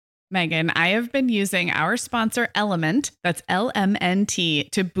Megan, I have been using our sponsor Element, that's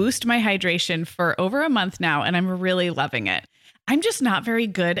LMNT, to boost my hydration for over a month now, and I'm really loving it. I'm just not very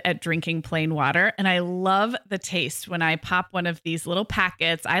good at drinking plain water, and I love the taste when I pop one of these little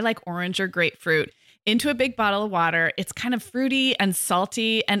packets. I like orange or grapefruit into a big bottle of water. It's kind of fruity and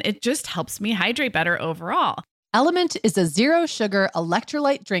salty, and it just helps me hydrate better overall. Element is a zero-sugar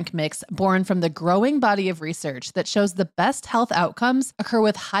electrolyte drink mix born from the growing body of research that shows the best health outcomes occur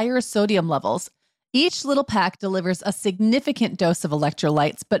with higher sodium levels. Each little pack delivers a significant dose of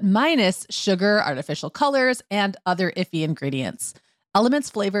electrolytes, but minus sugar, artificial colors, and other iffy ingredients. Element's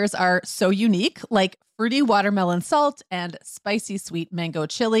flavors are so unique, like fruity watermelon salt and spicy sweet mango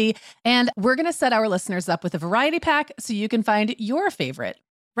chili. And we're going to set our listeners up with a variety pack so you can find your favorite.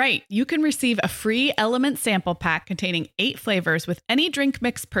 Right. You can receive a free Element sample pack containing 8 flavors with any drink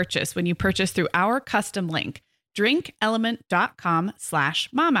mix purchase when you purchase through our custom link,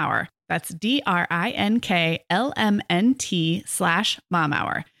 drinkelement.com/momhour. That's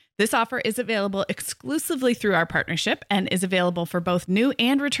DRINKLMNT/momhour. This is available exclusively through our partnership and is available for both new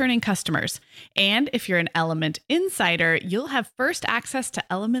and returning customers. And if you're an Element insider, you'll have first access to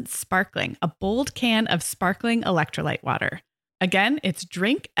Element Sparkling, a bold can of sparkling electrolyte water. Again, it's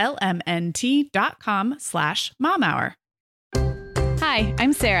drinklmnt.com/momhour. Hi,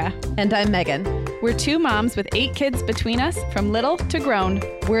 I'm Sarah. And I'm Megan. We're 2 moms with 8 kids between us, from little to grown.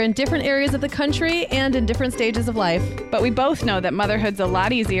 We're in different areas of the country and in different stages of life. But we both know that motherhood's a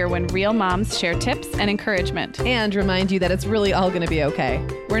lot easier when real moms share tips and encouragement. And remind you that it's really all going to be okay.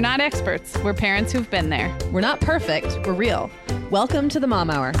 We're not experts. We're parents who've been there. We're not perfect. We're real. Welcome to the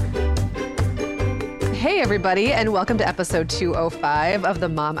Mom Hour. Hey, everybody, and welcome to episode 205 of the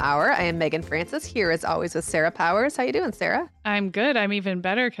Mom Hour. I am Megan Francis, here as always with Sarah Powers. How you doing, Sarah? I'm good. I'm even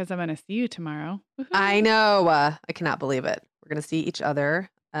better because I'm going to see you tomorrow. Woo-hoo. I know. I cannot believe it. We're going to see each other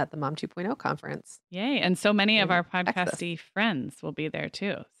at the Mom 2.0 conference. Yay. And so many of our podcasty friends will be there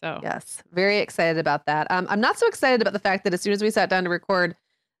too. So yes, very excited about that. I'm not so excited about the fact that as soon as we sat down to record,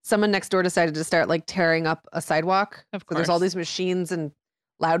 someone next door decided to start tearing up a sidewalk. Of course. So there's all these machines and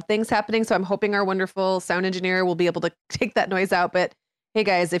loud things happening. So I'm hoping our wonderful sound engineer will be able to take that noise out. But hey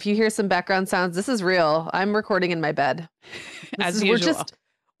guys, if you hear some background sounds, this is real. I'm recording in my bed. As usual.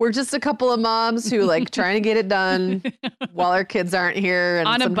 We're just a couple of moms who trying to get it done while our kids aren't here. And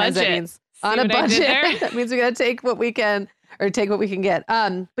on a budget. That means on a budget. That means we got to take what we can get.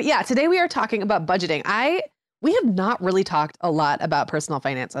 But yeah, today we are talking about budgeting. We have not really talked a lot about personal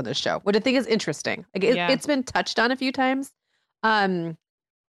finance on this show, which I think is interesting. It's been touched on a few times.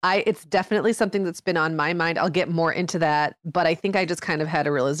 It's definitely something that's been on my mind. I'll get more into that, but I think I just kind of had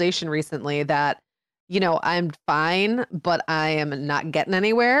a realization recently that, I'm fine, but I am not getting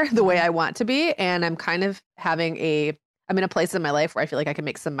anywhere the way I want to be. And I'm kind of I'm in a place in my life where I feel like I can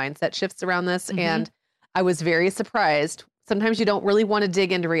make some mindset shifts around this. Mm-hmm. And I was very surprised. Sometimes you don't really want to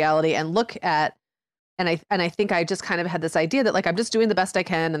dig into reality and look at, and I think I just kind of had this idea that I'm just doing the best I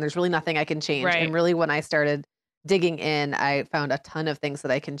can and there's really nothing I can change. Right. And really when I started digging in, I found a ton of things that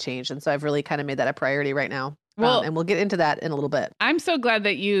I can change. And so I've really kind of made that a priority right now. Well, and we'll get into that in a little bit. I'm so glad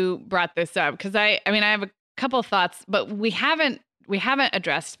that you brought this up because I have a couple of thoughts, but we haven't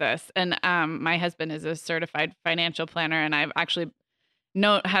addressed this. And my husband is a certified financial planner, and I've actually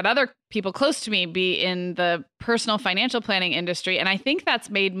had other people close to me be in the personal financial planning industry. And I think that's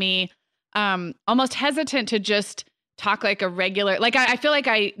made me almost hesitant to just talk like a regular, I feel like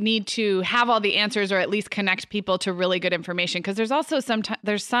I need to have all the answers or at least connect people to really good information. Because there's also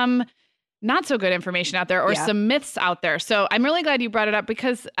there's some not so good information out there or some myths out there. So I'm really glad you brought it up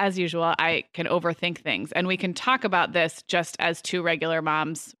because as usual, I can overthink things and we can talk about this just as 2 regular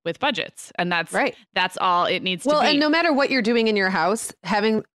moms with budgets. And that's right. That's all it needs to be. Well, and no matter what you're doing in your house,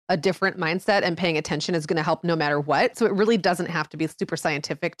 having a different mindset and paying attention is going to help no matter what. So it really doesn't have to be super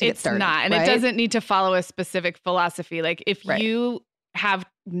scientific to get started. It's not. And it doesn't need to follow a specific philosophy. If you have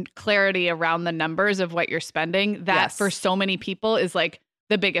clarity around the numbers of what you're spending, that for so many people is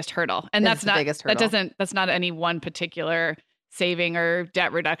the biggest hurdle. And that's not, that's not any one particular saving or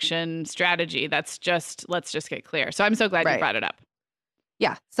debt reduction strategy. That's just, let's just get clear. So I'm so glad you brought it up.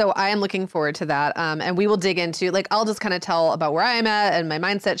 Yeah. So I am looking forward to that. And we will dig into I'll just kind of tell about where I'm at and my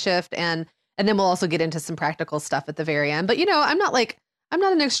mindset shift. And then we'll also get into some practical stuff at the very end. But I'm not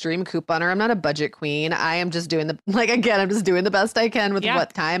an extreme couponer. I'm not a budget queen. I am just doing I'm just doing the best I can with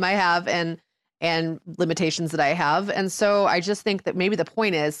what time I have and limitations that I have. And so I just think that maybe the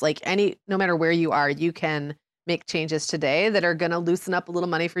point is no matter where you are, you can make changes today that are going to loosen up a little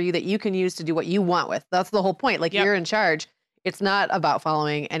money for you that you can use to do what you want with. That's the whole point. You're in charge. It's not about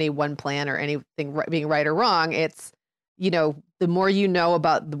following any one plan or anything being right or wrong. It's, the more you know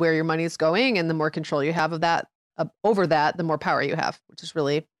about where your money is going and the more control you have of that over that, the more power you have, which is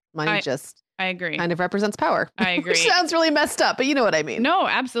really money I agree. Kind of represents power. I agree. Which sounds really messed up, but you know what I mean. No,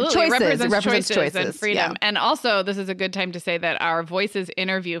 absolutely. Choices. It represents choices and freedom. Yeah. And also, this is a good time to say that our Voices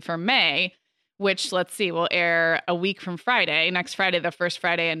interview for May, which, let's see, will air a week from Friday. Next Friday, the first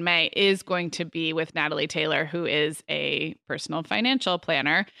Friday in May, is going to be with Natalie Taylor, who is a personal financial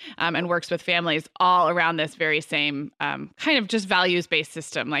planner and works with families all around this very same kind of just values-based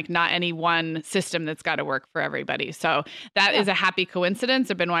system, like not any one system that's got to work for everybody. So that is a happy coincidence.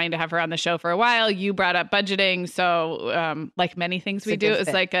 I've been wanting to have her on the show for a while. You brought up budgeting. So like many things we do,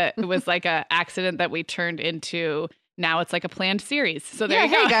 it was like a accident that we turned into. Now it's like a planned series. So there you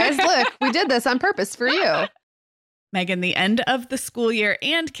go. Hey guys, look, we did this on purpose for you. Megan, the end of the school year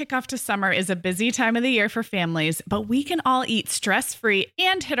and kickoff to summer is a busy time of the year for families, but we can all eat stress-free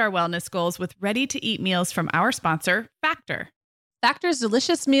and hit our wellness goals with ready-to-eat meals from our sponsor, Factor. Factor's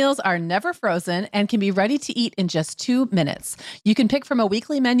delicious meals are never frozen and can be ready to eat in just 2 minutes. You can pick from a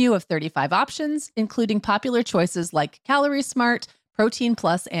weekly menu of 35 options, including popular choices like Calorie Smart, Protein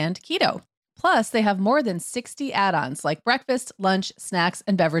Plus, and Keto. Plus, they have more than 60 add-ons like breakfast, lunch, snacks,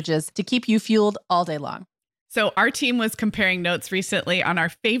 and beverages to keep you fueled all day long. So our team was comparing notes recently on our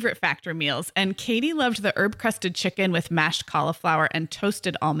favorite Factor meals, and Katie loved the herb-crusted chicken with mashed cauliflower and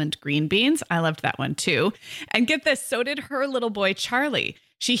toasted almond green beans. I loved that one too. And get this, so did her little boy, Charlie.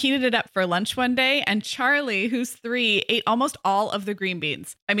 She heated it up for lunch one day, and Charlie, who's 3, ate almost all of the green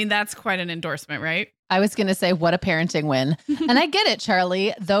beans. I mean, that's quite an endorsement, right? I was going to say, what a parenting win. And I get it,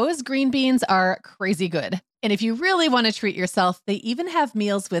 Charlie. Those green beans are crazy good. And if you really want to treat yourself, they even have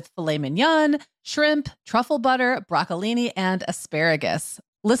meals with filet mignon, shrimp, truffle butter, broccolini, and asparagus.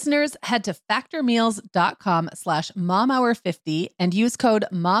 Listeners, head to factormeals.com/momhour50 and use code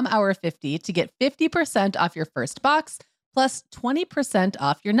momhour50 to get 50% off your first box plus 20%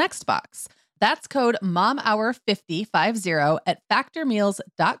 off your next box. That's code momhour50 at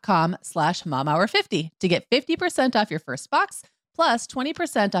factormeals.com/momhour50 to get 50% off your first box plus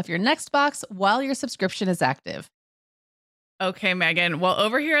 20% off your next box while your subscription is active. Okay, Megan. Well,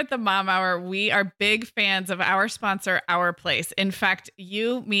 over here at the Mom Hour, we are big fans of our sponsor, Our Place. In fact,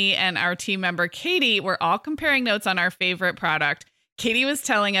 you, me, and our team member, Katie, were all comparing notes on our favorite product. Katie was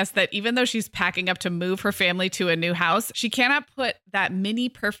telling us that even though she's packing up to move her family to a new house, she cannot put that mini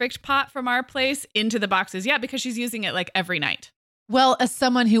perfect pot from Our Place into the boxes yet because she's using it like every night. Well, as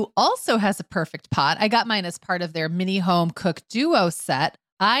someone who also has a perfect pot, I got mine as part of their mini home cook duo set.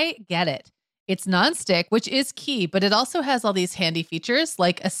 I get it. It's nonstick, which is key, but it also has all these handy features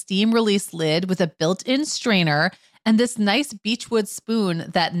like a steam release lid with a built-in strainer and this nice beechwood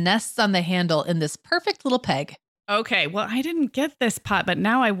spoon that nests on the handle in this perfect little peg. Okay, well, I didn't get this pot, but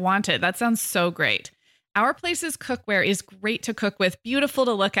now I want it. That sounds so great. Our Place's cookware is great to cook with, beautiful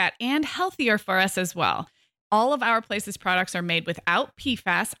to look at, and healthier for us as well. All of Our Place's products are made without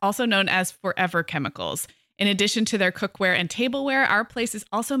PFAS, also known as forever chemicals. In addition to their cookware and tableware, Our Place is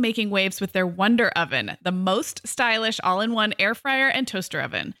also making waves with their Wonder Oven, the most stylish all-in-one air fryer and toaster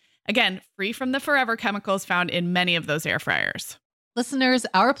oven. Again, free from the forever chemicals found in many of those air fryers. Listeners,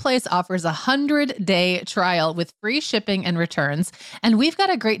 Our Place offers a 100-day trial with free shipping and returns, and we've got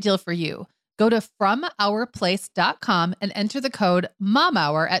a great deal for you. Go to FromOurPlace.com and enter the code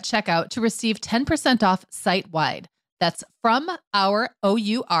MOMHOUR at checkout to receive 10% off site-wide. That's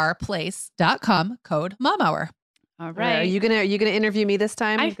FromOurPlace.com, code MOMHOUR. All right. Are you gonna interview me this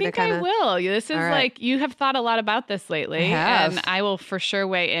time? I think I will. This is like, you have thought a lot about this lately, and I will for sure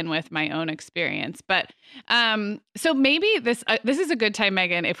weigh in with my own experience. But so maybe this is a good time,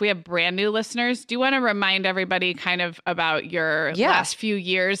 Megan, if we have brand new listeners, do you want to remind everybody kind of about your last few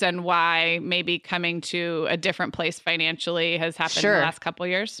years and why maybe coming to a different place financially has happened in the last couple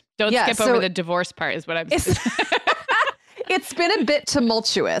of years? Don't skip over the divorce part is what I'm saying. It's been a bit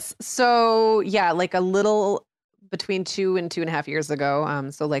tumultuous. So like a little between 2 and 2.5 years ago.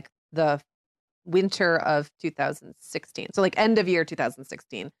 So like the winter of 2016. So like end of year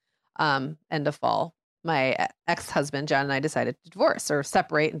 2016, end of fall, my ex-husband, John, and I decided to divorce or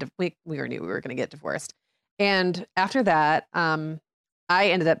separate. And we knew we were going to get divorced. And after that, I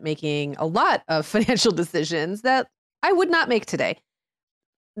ended up making a lot of financial decisions that I would not make today.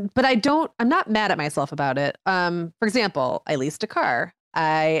 But I'm not mad at myself about it. For example, I leased a car.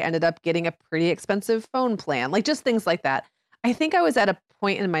 I ended up getting a pretty expensive phone plan, like just things like that. I think I was at a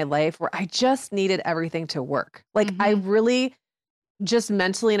point in my life where I just needed everything to work. Like I really just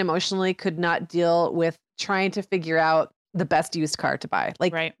mentally and emotionally could not deal with trying to figure out the best used car to buy.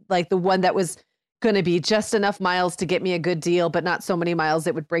 Like the one that was going to be just enough miles to get me a good deal, but not so many miles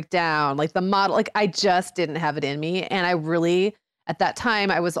it would break down. Like the model, like I just didn't have it in me. And I really at that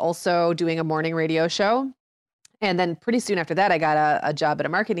time, I was also doing a morning radio show. And then pretty soon after that, I got a job at a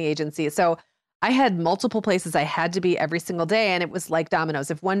marketing agency. So I had multiple places I had to be every single day. And it was like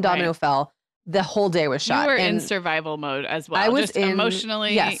dominoes. If one domino fell, the whole day was shot. You were in survival mode as well. I was just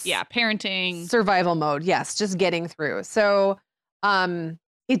emotionally, yes, parenting. Survival mode, yes, just getting through. So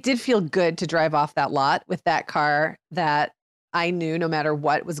it did feel good to drive off that lot with that car that I knew no matter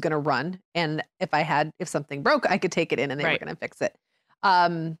what was going to run. And if something broke, I could take it in and they were going to fix it.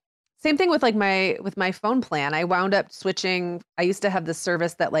 Same thing with like with my phone plan. I wound up switching. I used to have this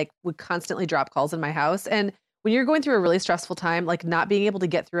service that like would constantly drop calls in my house. And when you're going through a really stressful time, like not being able to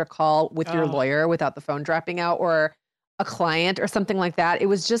get through a call with your lawyer without the phone dropping out, or a client or something like that, it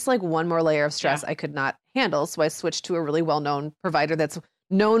was just like one more layer of stress I could not handle. So I switched to a really well-known provider that's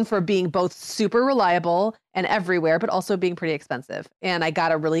known for being both super reliable and everywhere, but also being pretty expensive. And I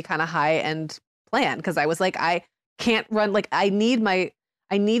got a really kind of high-end plan because I was like, I can't run, like I needed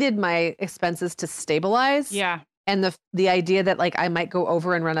my expenses to stabilize. Yeah. And the idea that like I might go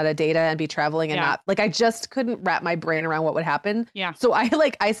over and run out of data and be traveling and not, like I just couldn't wrap my brain around what would happen. Yeah. So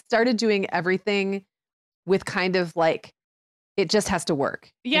I started doing everything with kind of like, it just has to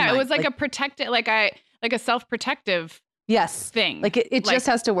work. Yeah. It was like a protected, like a self-protective thing. Like it just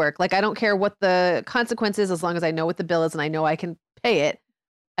has to work. Like I don't care what the consequence is as long as I know what the bill is and I know I can pay it.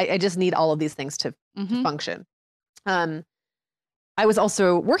 I just need all of these things to function. I was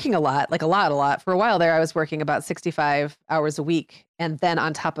also working a lot. For a while there, I was working about 65 hours a week. And then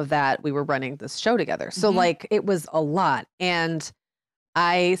on top of that, we were running this show together. So like it was a lot. And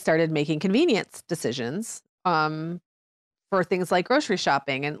I started making convenience decisions for things like grocery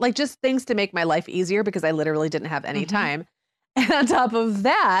shopping and like just things to make my life easier because I literally didn't have any time. And on top of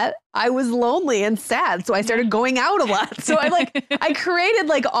that, I was lonely and sad. So I started going out a lot. So I created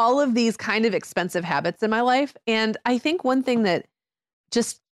like all of these kind of expensive habits in my life. And I think one thing that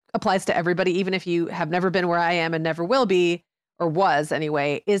just applies to everybody, even if you have never been where I am and never will be, or was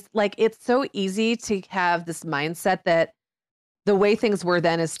anyway, is like, it's so easy to have this mindset that the way things were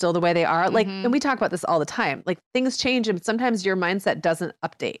then is still the way they are. Like, and we talk about this all the time, like things change and sometimes your mindset doesn't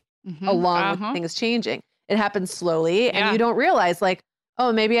update along with things changing. It happens slowly and you don't realize like,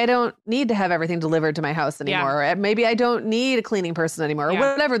 oh, maybe I don't need to have everything delivered to my house anymore. Or maybe I don't need a cleaning person anymore, or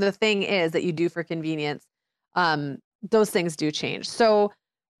whatever the thing is that you do for convenience. Those things do change. So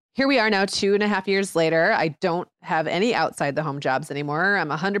here we are now 2.5 years later. I don't have any outside the home jobs anymore. I'm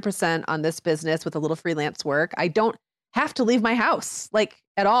 100% on this business with a little freelance work. I don't have to leave my house like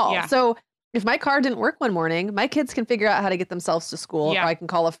at all. Yeah. So if my car didn't work one morning, my kids can figure out how to get themselves to school or I can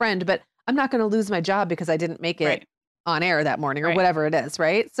call a friend, but I'm not going to lose my job because I didn't make it on air that morning or whatever it is.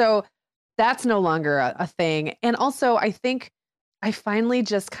 Right. So that's no longer a thing. And also I think I finally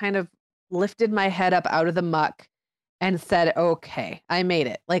just kind of lifted my head up out of the muck and said, okay, I made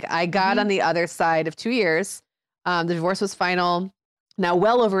it. Like I got on the other side of 2 years. The divorce was final now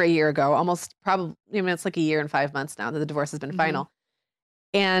well over a year ago, almost probably, it's like a year and 5 months now that the divorce has been final.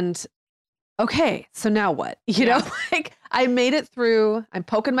 And okay, so now what? You know, like I made it through. I'm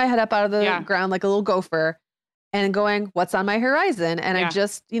poking my head up out of the ground like a little gopher and going, what's on my horizon? And I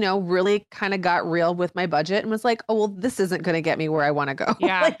just, really kind of got real with my budget and was like, oh, well, this isn't going to get me where I want to go.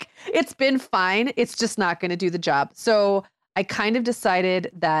 Yeah. Like it's been fine. It's just not going to do the job. So I kind of decided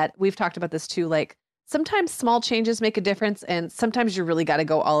that we've talked about this too. Like sometimes small changes make a difference and sometimes you really got to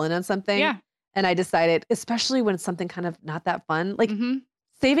go all in on something. Yeah. And I decided, especially when it's something kind of not that fun, like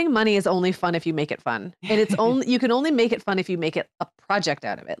saving money is only fun if you make it fun. And it's only, you can only make it fun if you make it a project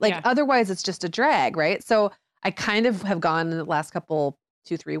out of it. Like otherwise it's just a drag. Right. So I kind of have gone in the last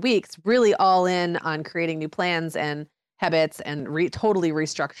 2-3 weeks, really all in on creating new plans and habits and totally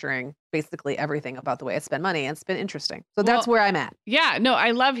restructuring basically everything about the way I spend money. And it's been interesting. So that's where I'm at. Yeah, no,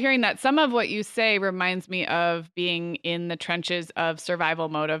 I love hearing that. Some of what you say reminds me of being in the trenches of survival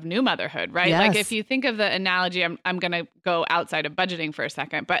mode of new motherhood, right? Yes. Like if you think of the analogy, I'm going to go outside of budgeting for a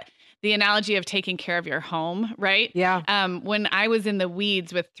second, but the analogy of taking care of your home, right? Yeah. When I was in the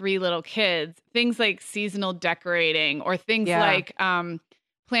weeds with 3 little kids, things like seasonal decorating or things like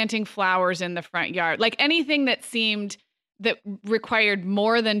planting flowers in the front yard, like anything that required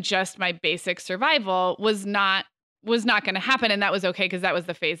more than just my basic survival was not going to happen. And that was okay because that was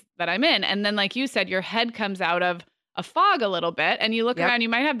the phase that I'm in. And then, like you said, your head comes out of a fog a little bit and you look around, you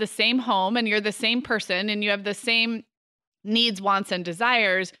might have the same home and you're the same person and you have the same needs, wants, and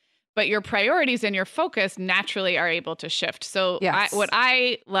desires, but your priorities and your focus naturally are able to shift. So what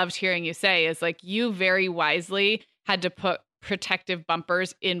I loved hearing you say is like you very wisely had to put protective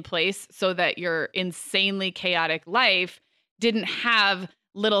bumpers in place so that your insanely chaotic life didn't have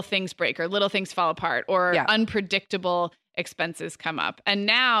little things break or little things fall apart or unpredictable expenses come up. And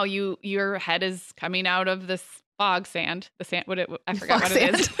now your head is coming out of this fog sand, I forgot what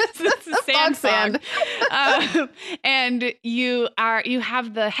it is. It's a sand. And you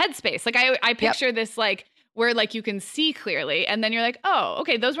have the headspace. Like I picture this like where like you can see clearly and then you're like, oh,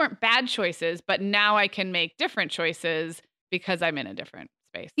 okay, those weren't bad choices, but now I can make different choices because I'm in a different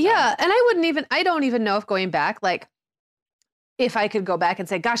space. So. Yeah. And I don't even know if going back, like if I could go back and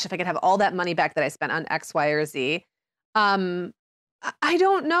say, gosh, if I could have all that money back that I spent on X, Y, or Z, I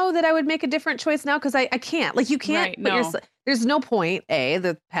don't know that I would make a different choice now because I can't. Like you can't. Right, there's no point.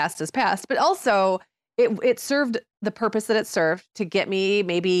 The past is past, but also it served the purpose that it served to get me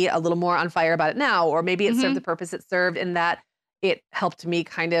maybe a little more on fire about it now, or maybe it served the purpose it served in that it helped me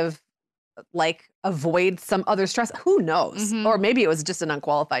kind of like avoid some other stress. Who knows? Or maybe it was just an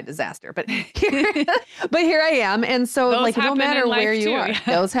unqualified disaster. But here I am, and so those like no matter where you are,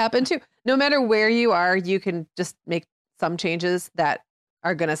 those happen too. No matter where you are, you can just make some changes that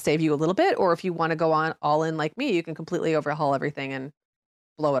are going to save you a little bit. Or if you want to go on all in like me, you can completely overhaul everything and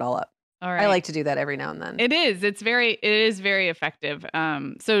blow it all up. All right. I like to do that every now and then. It is very effective.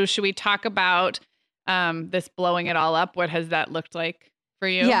 So should we talk about this blowing it all up? What has that looked like for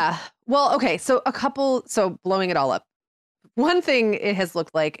you? Yeah. Well, okay. So blowing it all up. One thing it has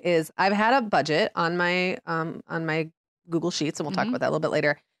looked like is I've had a budget on my Google Sheets, and we'll talk about that a little bit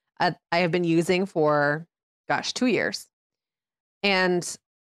later. I have been using for 2 years. And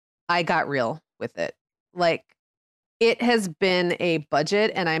I got real with it. Like it has been a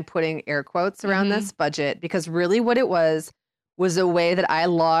budget, and I'm putting air quotes around this budget because really what it was a way that I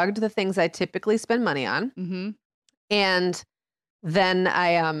logged the things I typically spend money on. And then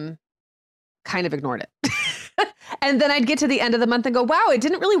I kind of ignored it. And then I'd get to the end of the month and go, wow, it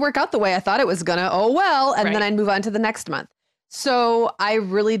didn't really work out the way I thought it was gonna. Oh, well. And then I'd move on to the next month. So I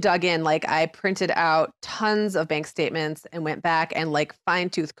really dug in. Like I printed out tons of bank statements and went back and like fine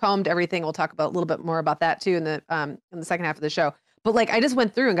tooth combed everything. We'll talk about a little bit more about that too in the second half of the show. But like I just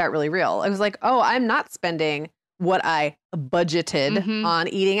went through and got really real. I was like, oh, I'm not spending what I budgeted on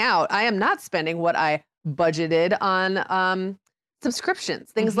eating out. I am not spending what I budgeted on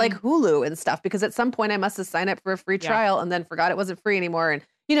subscriptions, things like Hulu and stuff, because at some point I must have signed up for a free trial and then forgot it wasn't free anymore.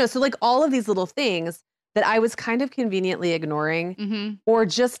 And so like all of these little things that I was kind of conveniently ignoring or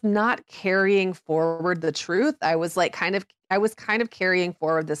just not carrying forward the truth. I was kind of carrying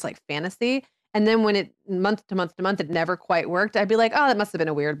forward this like fantasy. And then when it month to month, it never quite worked. I'd be like, oh, that must have been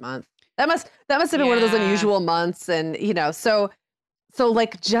a weird month. That must have been one of those unusual months. And, so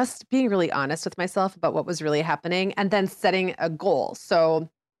like just being really honest with myself about what was really happening and then setting a goal. So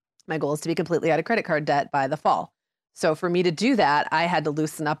my goal is to be completely out of credit card debt by the fall. So for me to do that, I had to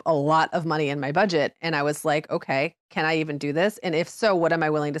loosen up a lot of money in my budget. And I was like, okay, can I even do this? And if so, what am I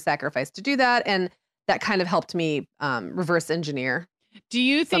willing to sacrifice to do that? And that kind of helped me reverse engineer. Do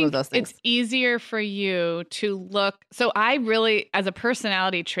you think of those things. It's easier for you to look? So I really, as a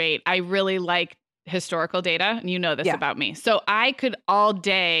personality trait, I really like historical data. And you know this about me. So I could all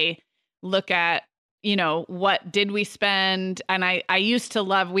day look at, what did we spend? And I used to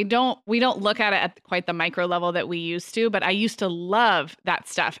love, we don't look at it at quite the micro level that we used to, but I used to love that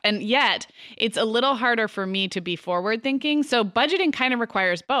stuff. And yet it's a little harder for me to be forward thinking. So budgeting kind of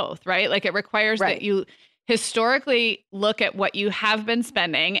requires both, right? Like it requires that you historically look at what you have been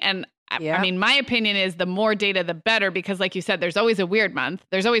spending. And I mean, my opinion is the more data, the better, because like you said, there's always a weird month.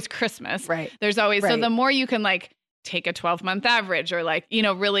 There's always Christmas. Right. There's always, so the more you can like take a 12-month average or like,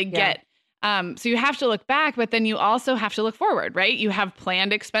 really get, so you have to look back, but then you also have to look forward, right? You have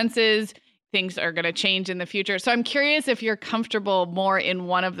planned expenses. Things are going to change in the future. So I'm curious if you're comfortable more in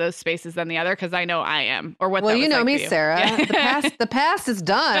one of those spaces than the other, because I know I am. Or what? Well, you know like me, Sarah. Yeah. The past is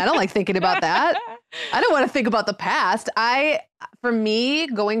done. I don't like thinking about that. I don't want to think about the past. For me,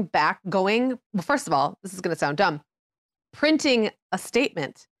 well, first of all, this is going to sound dumb. Printing a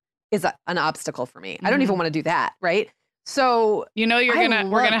statement is an obstacle for me. I don't even want to do that, right? So we're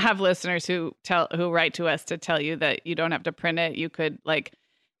gonna have listeners who write to us to tell you that you don't have to print it. You could like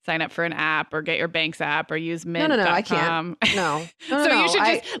sign up for an app or get your bank's app or use Mint. No, I can't. No. You should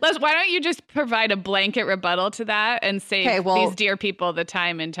why don't you just provide a blanket rebuttal to that and save these dear people the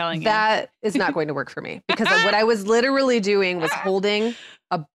time in telling that is not going to work for me, because what I was literally doing was holding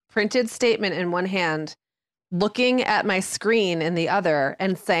a printed statement in one hand, looking at my screen in the other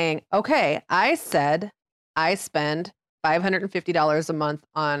and saying, okay, I said I spend $550 a month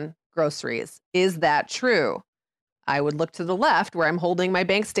on groceries. Is that true? I would look to the left where I'm holding my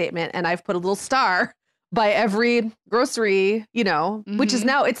bank statement and I've put a little star by every grocery, which is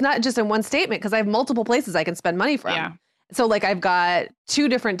now, it's not just in one statement because I have multiple places I can spend money from. Yeah. So like I've got 2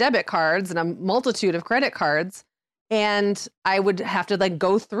 different debit cards and a multitude of credit cards. And I would have to like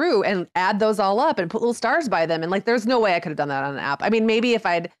go through and add those all up and put little stars by them. And like, there's no way I could have done that on an app. I mean, maybe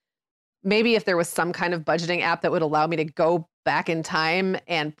if there was some kind of budgeting app that would allow me to go back in time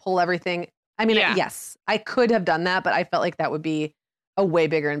and pull everything. I mean, yes, I could have done that, but I felt like that would be a way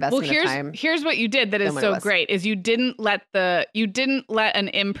bigger investment of time. Here's what you did that is so great is you didn't let an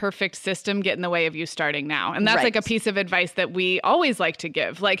imperfect system get in the way of you starting now. And that's like a piece of advice that we always like to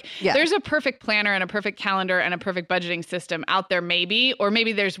give. Like there's a perfect planner and a perfect calendar and a perfect budgeting system out there maybe, or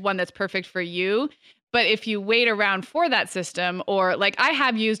maybe there's one that's perfect for you. But if you wait around for that system, or like I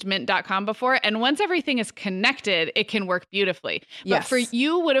have used mint.com before, and once everything is connected, it can work beautifully. But for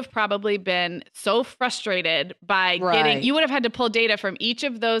you would have probably been so frustrated by you would have had to pull data from each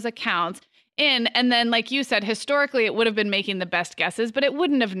of those accounts in. And then, like you said, historically, it would have been making the best guesses, but it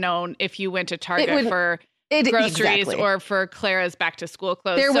wouldn't have known if you went to Target for groceries or for Clara's back to school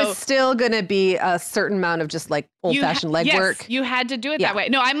clothes. There was still going to be a certain amount of just like old fashioned legwork. Yes, you had to do it that way.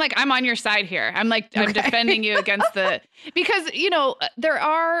 No, I'm on your side here. I'm defending you against because there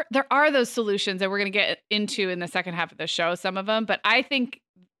are those solutions that we're going to get into in the second half of the show, some of them, but I think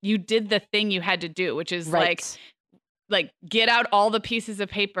you did the thing you had to do, which is like get out all the pieces of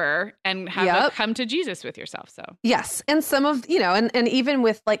paper and have it come to Jesus with yourself. So yes. And some of, and even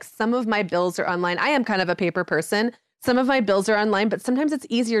with like some of my bills are online. I am kind of a paper person. Some of my bills are online, but sometimes it's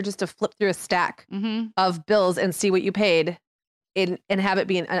easier just to flip through a stack of bills and see what you paid and have it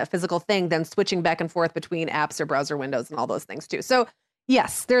be a physical thing than switching back and forth between apps or browser windows and all those things too. So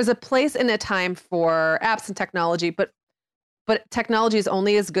yes, there's a place and a time for apps and technology, but technology is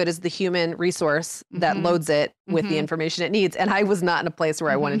only as good as the human resource that loads it with the information it needs. And I was not in a place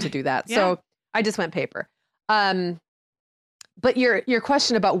where I wanted to do that. So I just went paper. But your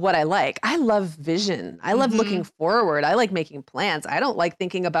question about what I like, I love vision. I love looking forward. I like making plans. I don't like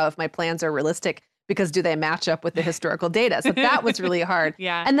thinking about if my plans are realistic because do they match up with the historical data? So that was really hard.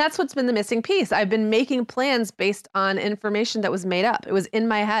 And that's what's been the missing piece. I've been making plans based on information that was made up. It was in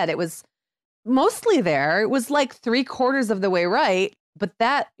my head. It was mostly there. It was like 3/4 of the way right. But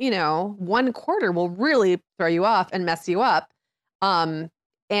that, 1/4 will really throw you off and mess you up.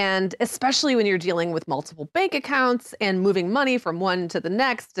 And especially when you're dealing with multiple bank accounts and moving money from one to the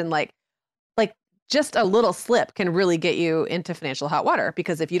next. And like just a little slip can really get you into financial hot water,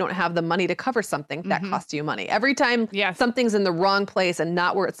 because if you don't have the money to cover something, that costs you money. Every time something's in the wrong place and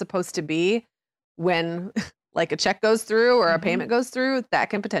not where it's supposed to be, when like a check goes through or a payment goes through, that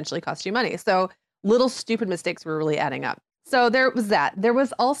can potentially cost you money. So little stupid mistakes were really adding up. So there was that. There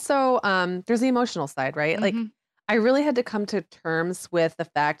was also, there's the emotional side, right? Like I really had to come to terms with the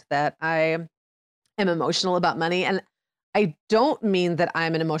fact that I am emotional about money. And I don't mean that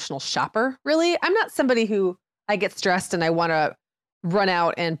I'm an emotional shopper, really. I'm not somebody who I get stressed and I want to run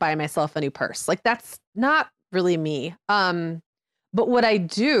out and buy myself a new purse. Like that's not really me. But what I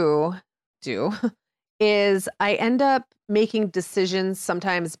do is I end up making decisions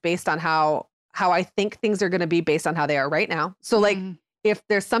sometimes based on how I think things are going to be based on how they are right now. So like if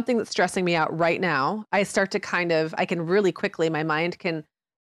there's something that's stressing me out right now, I start to I can really quickly, my mind can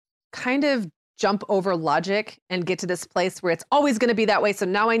kind of jump over logic and get to this place where it's always going to be that way. So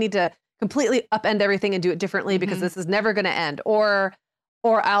now I need to completely upend everything and do it differently because this is never going to end. Or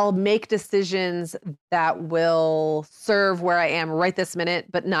I'll make decisions that will serve where I am right this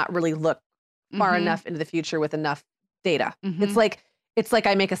minute, but not really look far enough into the future with enough data. It's like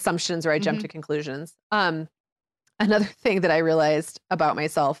I make assumptions or I jump to conclusions. Another thing that I realized about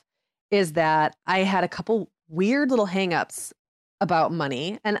myself is that I had a couple weird little hangups about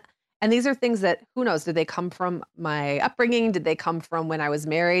money. And these are things that, who knows, did they come from my upbringing? Did they come from when I was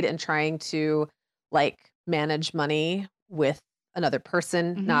married and trying to like manage money with another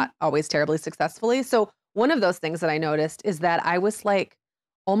person, not always terribly successfully? So one of those things that I noticed is that I was like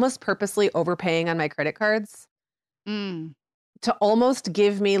almost purposely overpaying on my credit cards to almost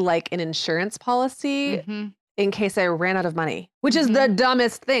give me like an insurance policy in case I ran out of money, which is the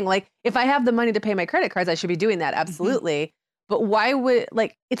dumbest thing. Like if I have the money to pay my credit cards, I should be doing that. Absolutely. But why would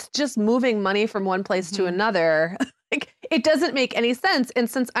it's just moving money from one place to another. Like it doesn't make any sense. And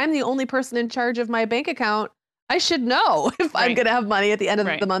since I'm the only person in charge of my bank account, I should know if I'm going to have money at the end of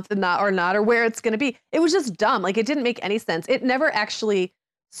the month and not, or where it's going to be. It was just dumb. Like it didn't make any sense. It never actually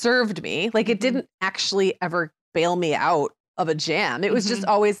served me. Like it didn't actually ever bail me out of a jam. It was just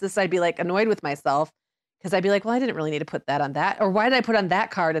always this, I'd be like annoyed with myself because I'd be like, well, I didn't really need to put that on that. Or why did I put on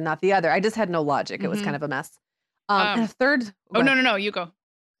that card and not the other? I just had no logic. It was kind of a mess. And a third. No, you go.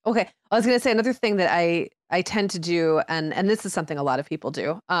 Okay. I was going to say another thing that I tend to do, and this is something a lot of people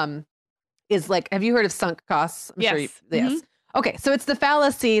do, is like, have you heard of sunk costs? I'm sure yes. Okay. So it's the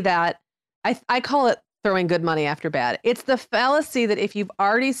fallacy that I call it throwing good money after bad. It's the fallacy that if you've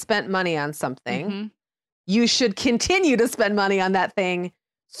already spent money on something, Mhm. you should continue to spend money on that thing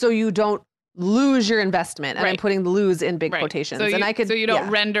so you don't lose your investment. And I'm Right. putting the lose in big Right. quotations. So you, and I could so you don't yeah.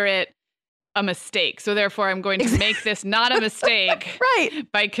 render it a mistake. So therefore, I'm going to make this not a mistake Right.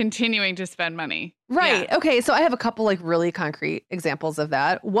 by continuing to spend money. Right. Yeah. Okay. So I have a couple like really concrete examples of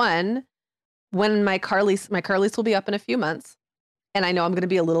that. One, when my car lease will be up in a few months, and I know I'm going to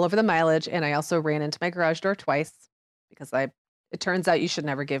be a little over the mileage. And I also ran into my garage door twice because it turns out you should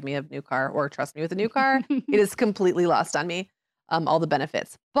never give me a new car or trust me with a new car. It is completely lost on me, all the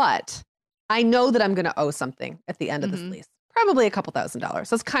benefits. But I know that I'm going to owe something at the end of this Mhm. lease, probably a couple $1,000s.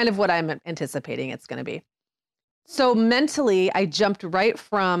 That's kind of what I'm anticipating it's going to be. So mentally, I jumped right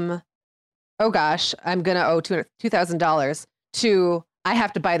from, oh gosh, I'm going to owe $2,000 to I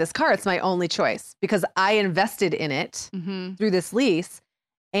have to buy this car. It's my only choice because I invested in it Mhm. through this lease.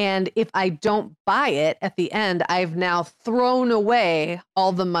 And if I don't buy it at the end, I've now thrown away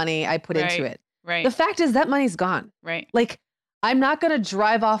all the money I put into Right. it. Right. The fact is that money's gone. Right. Like, I'm not going to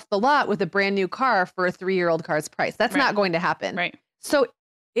drive off the lot with a brand new car for a 3-year-old car's price. That's Right. not going to happen. Right. So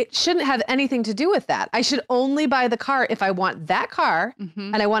it shouldn't have anything to do with that. I should only buy the car if I want that car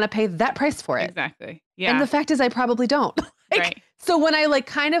Mhm. and I want to pay that price for it. Exactly. Yeah. And the fact is I probably don't. Like, Right. So when I like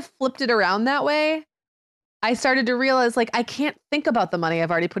kind of flipped it around that way, I started to realize like I can't think about the money I've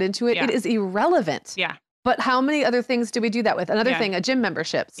already put into it. Yeah. It is irrelevant. Yeah. But how many other things do we do that with? Another Yeah. thing, a gym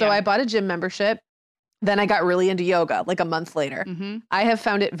membership. So Yeah. I bought a gym membership. Then I got really into yoga like a month later. Mm-hmm. I have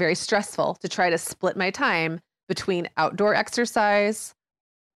found it very stressful to try to split my time between outdoor exercise,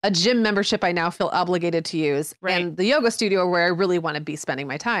 a gym membership I now feel obligated to use, Right. and the yoga studio where I really want to be spending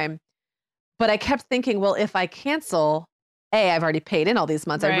my time. But I kept thinking, well, if I cancel, I've already paid in all these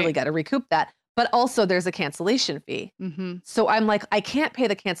months. I really Right. got to recoup that. But also there's a cancellation fee. Mm-hmm. So I'm like, I can't pay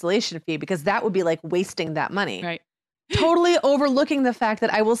the cancellation fee because that would be like wasting that money. Right. Totally overlooking the fact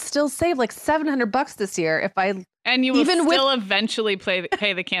that I will still save like $700 this year if I And you will Even with- still eventually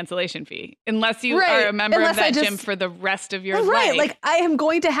pay the cancellation fee unless you Right. are a member Unless of I that gym just- for the rest of your right, life. like I am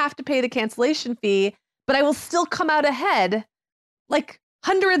going to have to pay the cancellation fee, but I will still come out ahead like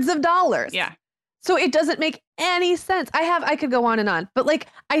hundreds of dollars. Yeah. So it doesn't make any sense. I could go on and on, but like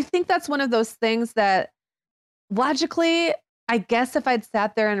I think that's one of those things that logically, I guess if I'd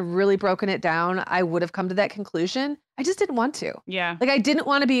sat there and really broken it down, I would have come to that conclusion. I just didn't want to. Yeah. Like I didn't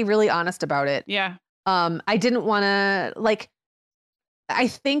want to be really honest about it. Yeah. I didn't want to like I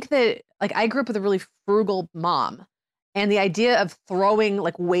think that like I grew up with a really frugal mom and the idea of throwing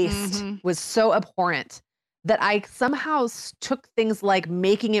like waste Mhm. was so abhorrent that I somehow took things like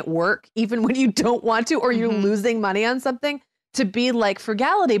making it work even when you don't want to or you're Mhm. losing money on something to be like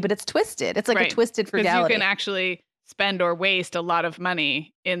frugality, but it's twisted. It's like Right. a twisted Because you frugality. can actually spend or waste a lot of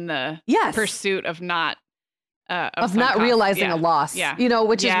money in the Yes. pursuit of not of sunk not costs. realizing Yeah. a loss, Yeah. you know,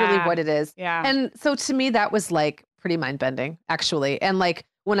 which is really Yeah. what it is. Yeah. And so to me, that was like pretty mind bending, actually. And like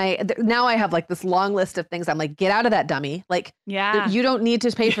when now I have like this long list of things I'm like, get out of that dummy. Like yeah. you don't need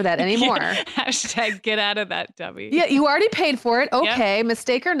to pay for that anymore. Yeah. Hashtag get out of that dummy. Yeah, you already paid for it. Okay,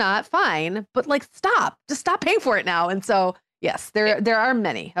 mistake or not, fine. But like, just stop paying for it now. And so, yes, there are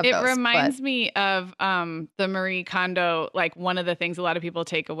many of It those. reminds me of the Marie Kondo, like one of the things a lot of people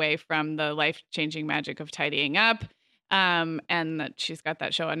take away from the life-changing magic of tidying up, and that she's got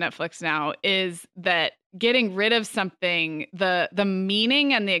that show on Netflix now, is that getting rid of something, the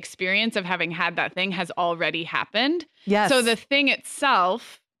meaning and the experience of having had that thing has already happened. Yes. So the thing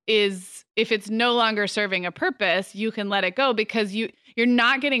itself is, if it's no longer serving a purpose, you can let it go because you're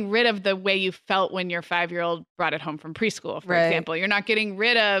not getting rid of the way you felt when your 5-year-old brought it home from preschool, for Right. example. You're not getting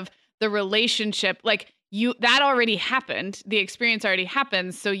rid of the relationship. Like that already happened. The experience already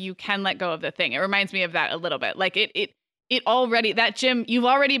happened. So you can let go of the thing. It reminds me of that a little bit. Like it already, that gym, you've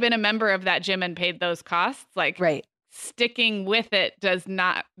already been a member of that gym and paid those costs. Like right. sticking with it does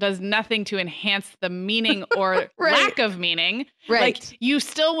nothing to enhance the meaning or Right. lack of meaning. Right. Like you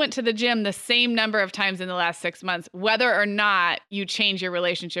still went to the gym the same number of times in the last 6 months, whether or not you change your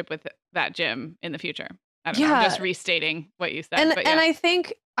relationship with that gym in the future. I don't know. I'm Yeah. just restating what you said. and but yeah. and I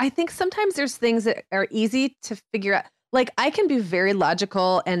think sometimes there's things that are easy to figure out. Like I can be very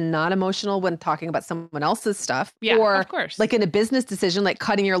logical and not emotional when talking about someone else's stuff. Yeah, or of course. like in a business decision, like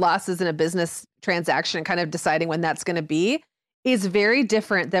cutting your losses in a business transaction and kind of deciding when that's going to be is very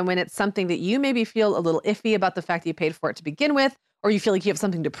different than when it's something that you maybe feel a little iffy about the fact that you paid for it to begin with, or you feel like you have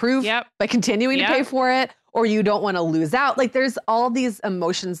something to prove Yep. by continuing to Yep. pay for it, or you don't want to lose out. Like there's all these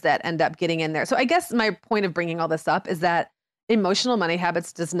emotions that end up getting in there. So I guess my point of bringing all this up is that emotional money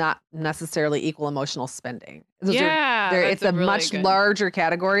habits does not necessarily equal emotional spending. Yeah, it's that's a really much good- larger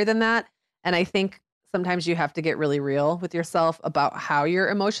category than that. And I think sometimes you have to get really real with yourself about how your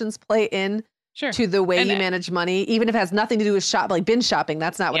emotions play in Sure. to the way And you manage money, even if it has nothing to do with like binge shopping.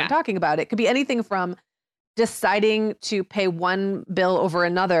 That's not what Yeah. I'm talking about. It could be anything from deciding to pay one bill over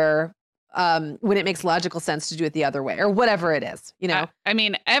another when it makes logical sense to do it the other way, or whatever it is, you know? I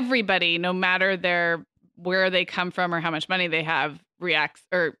mean, everybody, no matter where they come from or how much money they have, reacts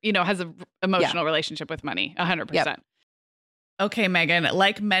or, has an emotional relationship with money, 100%. Yep. Okay, Megan,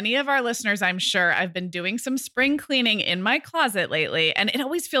 like many of our listeners, I'm sure I've been doing some spring cleaning in my closet lately, and it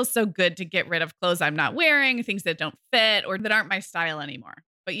always feels so good to get rid of clothes I'm not wearing, things that don't fit or that aren't my style anymore.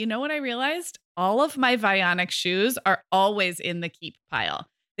 But you know what I realized? All of my Vionic shoes are always in the keep pile.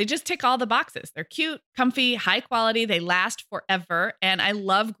 They just tick all the boxes. They're cute, comfy, high quality. They last forever. And I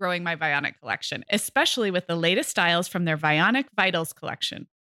love growing my Vionic collection, especially with the latest styles from their Vionic Vitals collection.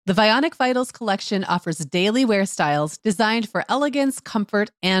 The Vionic Vitals collection offers daily wear styles designed for elegance,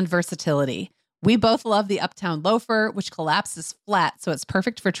 comfort, and versatility. We both love the Uptown loafer, which collapses flat, so it's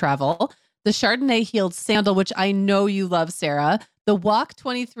perfect for travel. The Chardonnay heeled sandal, which I know you love, Sarah. The Walk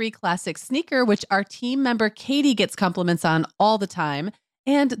 23 classic sneaker, which our team member Katie gets compliments on all the time.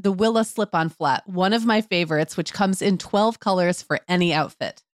 And the Willa slip-on flat, one of my favorites, which comes in 12 colors for any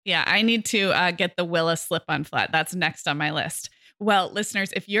outfit. Yeah, I need to get the Willa slip-on flat. That's next on my list. Well,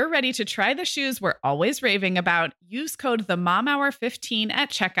 listeners, if you're ready to try the shoes we're always raving about, use code TheMomHour15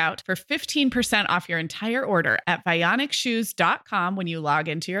 at checkout for 15% off your entire order at VionicShoes.com when you log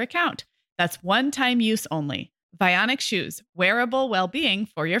into your account. That's one-time use only. Vionic Shoes, wearable well-being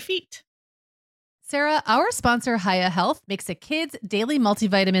for your feet. Sarah, our sponsor, Hiya Health, makes a kids' daily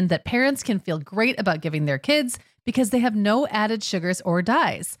multivitamin that parents can feel great about giving their kids because they have no added sugars or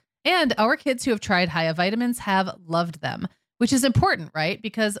dyes. And our kids who have tried Hiya vitamins have loved them, which is important, right?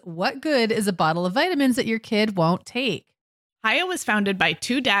 Because what good is a bottle of vitamins that your kid won't take? Hiya was founded by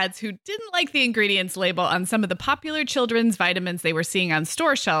two dads who didn't like the ingredients label on some of the popular children's vitamins they were seeing on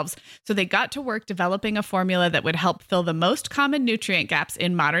store shelves, so they got to work developing a formula that would help fill the most common nutrient gaps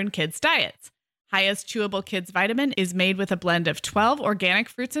in modern kids' diets. Hiya's Chewable Kids Vitamin is made with a blend of 12 organic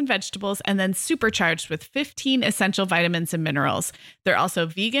fruits and vegetables and then supercharged with 15 essential vitamins and minerals. They're also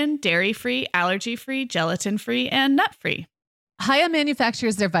vegan, dairy-free, allergy-free, gelatin-free, and nut-free. Hiya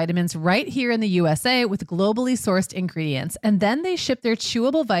manufactures their vitamins right here in the USA with globally sourced ingredients, and then they ship their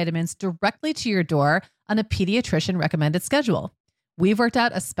chewable vitamins directly to your door on a pediatrician recommended schedule. We've worked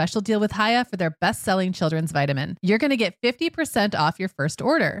out a special deal with Hiya for their best-selling children's vitamin. You're going to get 50% off your first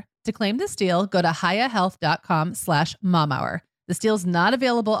order. To claim this deal, go to hiyahealth.com/momhour. This deal's not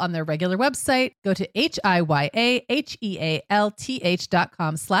available on their regular website. Go to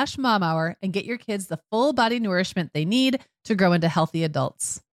hiyahealth.com/momhour and get your kids the full body nourishment they need to grow into healthy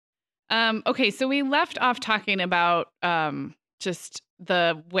adults. Okay, so we left off talking about just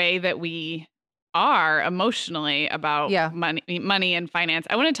the way that we are emotionally about money and finance.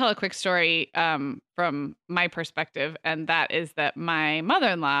 I want to tell a quick story from my perspective, and that is that my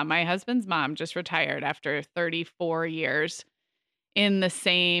mother-in-law, my husband's mom, just retired after 34 years in the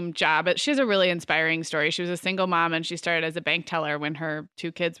same job. But she has a really inspiring story. She was a single mom, and she started as a bank teller when her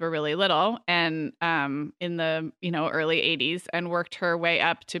two kids were really little, and in the early 80s, and worked her way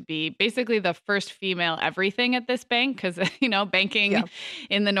up to be basically the first female everything at this bank, because banking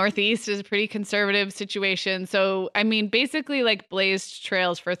in the Northeast is a pretty conservative situation. So I mean, basically like blazed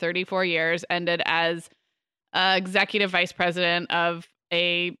trails for 34 years, ended as executive vice president of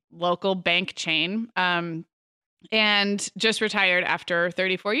a local bank chain. And just retired after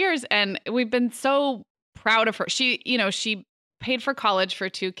 34 years. And we've been so proud of her. She paid for college for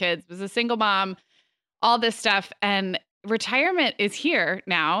two kids, was a single mom, all this stuff. And retirement is here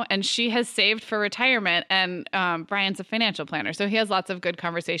now. And she has saved for retirement. And Brian's a financial planner, so he has lots of good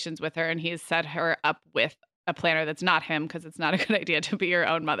conversations with her. And he's set her up with a planner that's not him, because it's not a good idea to be your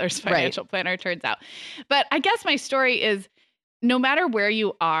own mother's financial planner, it turns out. But I guess my story is, no matter where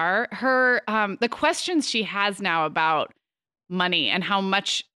you are, her the questions she has now about money and how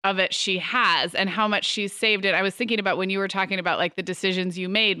much of it she has and how much she's saved it. I was thinking about when you were talking about like the decisions you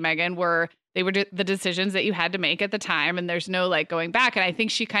made, Megan, they were the decisions that you had to make at the time, and there's no like going back. And I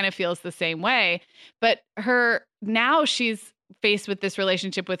think she kind of feels the same way. But now she's faced with this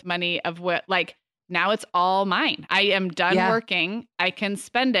relationship with money of what, like, now it's all mine. I am done working. I can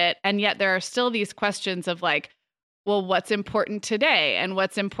spend it. And yet there are still these questions of like, well, what's important today and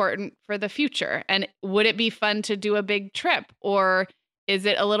what's important for the future? And would it be fun to do a big trip, or is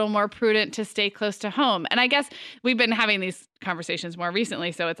it a little more prudent to stay close to home? And I guess we've been having these conversations more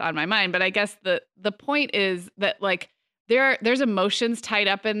recently, so it's on my mind. But I guess the point is that like there's emotions tied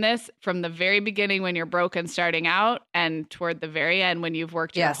up in this from the very beginning when you're broke and starting out, and toward the very end when you've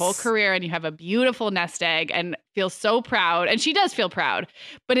worked your whole career and you have a beautiful nest egg and feel so proud. And she does feel proud,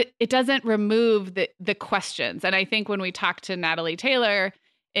 but it doesn't remove the questions. And I think when we talked to Natalie Taylor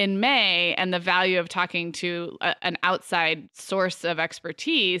in May, and the value of talking to an outside source of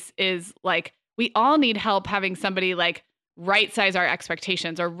expertise is like, we all need help having somebody like right size our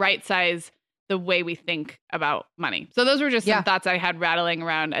expectations or right size the way we think about money. So those were just some thoughts I had rattling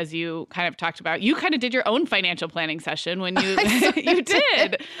around as you kind of talked about. You kind of did your own financial planning session when you you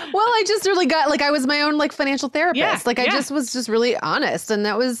did. Well, I just really got like, I was my own like financial therapist. I just was really honest, and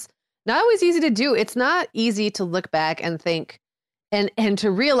that was not always easy to do. It's not easy to look back and think and to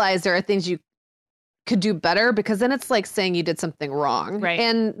realize there are things you could do better, because then it's like saying you did something wrong. Right.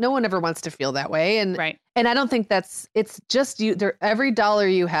 And no one ever wants to feel that way. And and I don't think it's just you there. Every dollar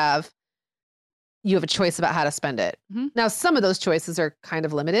you have a choice about how to spend it. Mm-hmm. Now, some of those choices are kind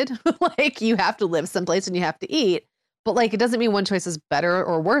of limited. Like you have to live someplace and you have to eat, but like, it doesn't mean one choice is better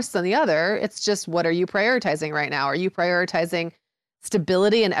or worse than the other. It's just, what are you prioritizing right now? Are you prioritizing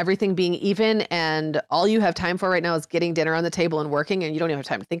stability and everything being even, and all you have time for right now is getting dinner on the table and working, and you don't even have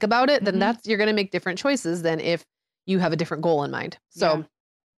time to think about it? Then you're going to make different choices than if you have a different goal in mind. So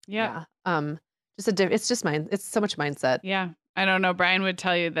it's so much mindset. Yeah. I don't know. Brian would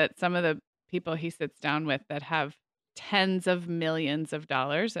tell you that some of the people he sits down with that have tens of millions of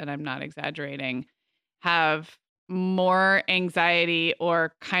dollars, and I'm not exaggerating, have more anxiety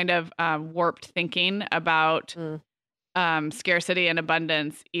or kind of warped thinking about scarcity and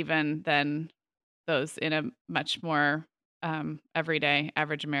abundance even than those in a much more everyday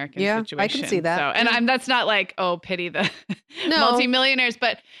average American situation. I can see that. So, and that's not like, oh, pity the multimillionaires,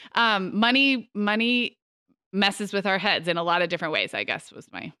 but money messes with our heads in a lot of different ways, I guess was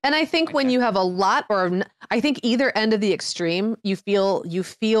my. And I think when you have a lot, or I think either end of the extreme, you feel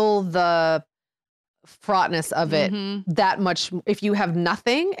the fraughtness of it that much. If you have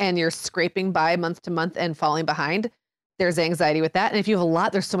nothing and you're scraping by month to month and falling behind, there's anxiety with that. And if you have a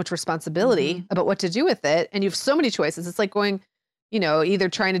lot, there's so much responsibility about what to do with it. And you have so many choices. It's like going, either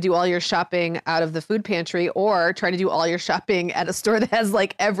trying to do all your shopping out of the food pantry or trying to do all your shopping at a store that has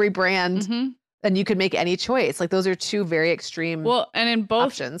like every brand. And you could make any choice. Like those are two very extreme. Well, and in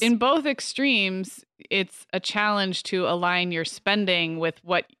both extremes, it's a challenge to align your spending with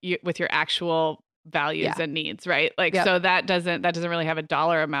with your actual values and needs, right? Like, so that doesn't really have a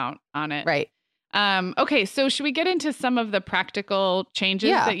dollar amount on it. Right. Okay. So should we get into some of the practical changes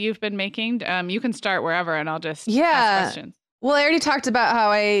that you've been making? You can start wherever and I'll just ask questions. Well, I already talked about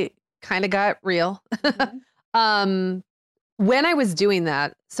how I kind of got real. When I was doing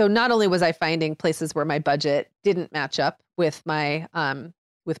that, so not only was I finding places where my budget didn't match up with my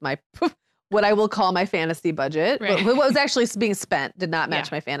what I will call my fantasy budget, but what was actually being spent did not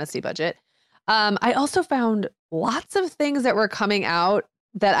match my fantasy budget. I also found lots of things that were coming out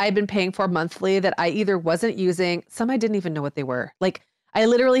that I'd been paying for monthly that I either wasn't using, some I didn't even know what they were. Like I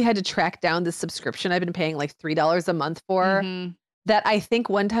literally had to track down the subscription I've been paying like $3 a month for. That I think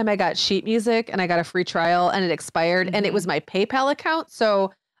one time I got sheet music and I got a free trial and it expired and it was my PayPal account.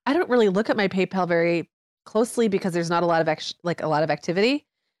 So I don't really look at my PayPal very closely because there's not a lot of activity.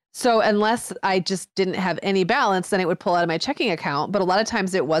 So unless I just didn't have any balance, then it would pull out of my checking account. But a lot of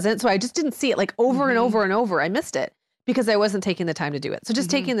times it wasn't. So I just didn't see it like over and over and over. I missed it because I wasn't taking the time to do it. So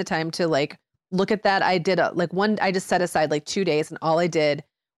just taking the time to like look at that. I did I just set aside like 2 days and all I did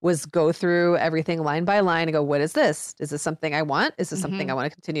was go through everything line by line and go, what is this? Is this something I want? Is this something I want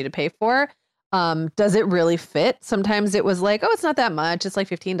to continue to pay for? Does it really fit? Sometimes it was like, oh, it's not that much. It's like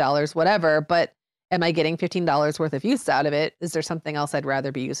 $15, whatever. But am I getting $15 worth of use out of it? Is there something else I'd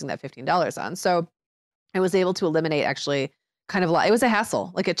rather be using that $15 on? So I was able to eliminate actually kind of a lot. It was a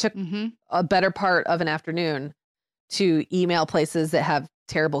hassle. Like it took a better part of an afternoon to email places that have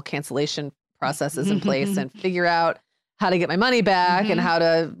terrible cancellation processes in place and figure out how to get my money back and how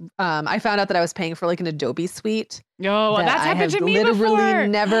to, I found out that I was paying for like an Adobe suite. Oh, that's happened to me literally before.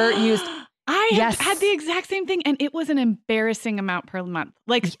 Never used. I had the exact same thing and it was an embarrassing amount per month,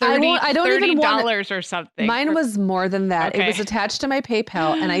 like $30 or something. Mine was more than that. Okay. It was attached to my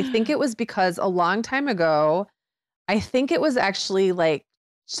PayPal. And I think it was because a long time ago, I think it was actually like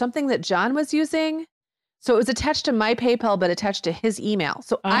something that John was using. So it was attached to my PayPal, but attached to his email.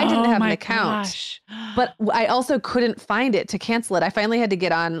 So I didn't have an account, but I also couldn't find it to cancel it. I finally had to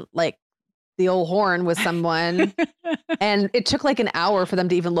get on like the old horn with someone and it took like an hour for them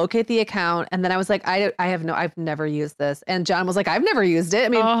to even locate the account. And then I was like, I've never used this. And John was like, I've never used it. I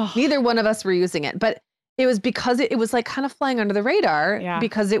mean, neither one of us were using it, but it was because it was like kind of flying under the radar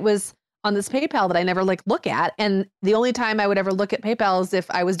because it was on this PayPal that I never like look at. And the only time I would ever look at PayPal is if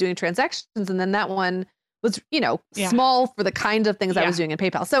I was doing transactions. And then that one was, small for the kind of things I was doing in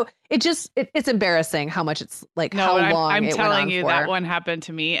PayPal. So it's embarrassing how much it's like, how long I'm it telling went on you for. that one happened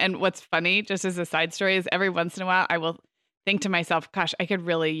to me. And what's funny, just as a side story, is every once in a while I will think to myself, gosh, I could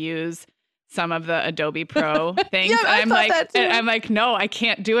really use some of the Adobe Pro things. I thought that too. And I'm like, no, I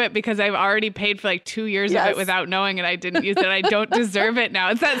can't do it because I've already paid for like 2 years of it without knowing, and I didn't use it. I don't deserve it now.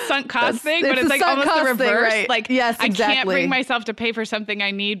 It's that sunk cost thing, but it's like almost the reverse. Right? Like, yes, exactly. I can't bring myself to pay for something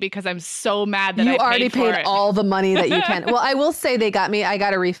I need because I'm so mad that you I already paid it. all the money that you can. Well, I will say I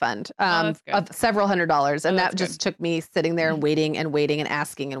got a refund of several $100s, and that just took me sitting there and waiting and waiting and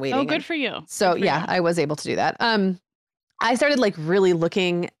asking and waiting. Oh, good for you. So I was able to do that. I started like really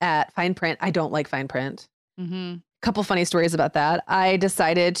looking at fine print. I don't like fine print. Mm-hmm. Couple funny stories about that. I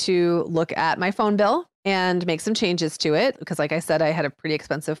decided to look at my phone bill and make some changes to it because, like I said, I had a pretty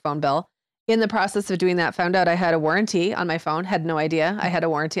expensive phone bill. In the process of doing that, found out I had a warranty on my phone. Had no idea I had a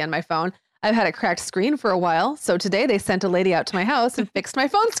warranty on my phone. I've had a cracked screen for a while. So today they sent a lady out to my house and fixed my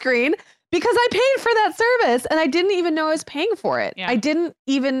phone screen because I paid for that service and I didn't even know I was paying for it. Yeah. I didn't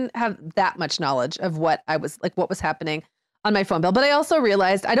even have that much knowledge of what was happening on my phone bill. But I also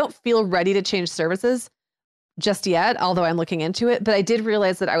realized I don't feel ready to change services just yet, although I'm looking into it. But I did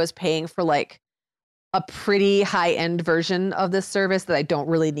realize that I was paying for like a pretty high end version of this service that I don't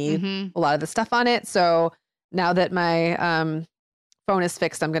really need a lot of the stuff on it. So now that my phone is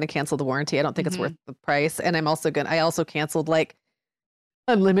fixed, I'm going to cancel the warranty. I don't think it's worth the price. And I also canceled like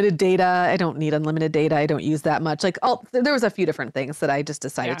unlimited data. I don't need unlimited data. I don't use that much. Like there was a few different things that I just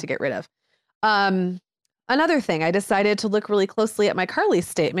decided to get rid of. Another thing, I decided to look really closely at my car lease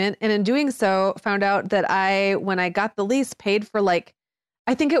statement. And in doing so, found out that when I got the lease, paid for like,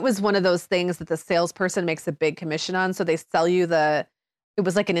 I think it was one of those things that the salesperson makes a big commission on. So they sell you it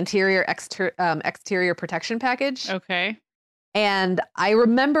was like an exterior protection package. Okay. And I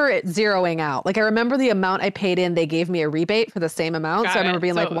remember it zeroing out. Like I remember the amount I paid in, they gave me a rebate for the same amount. So I remember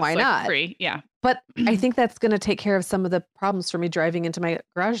being like, why not? Free. Yeah. But I think that's going to take care of some of the problems for me driving into my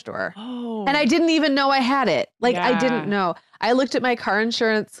garage door. Oh. And I didn't even know I had it. Like I didn't know. I looked at my car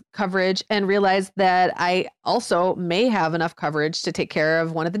insurance coverage and realized that I also may have enough coverage to take care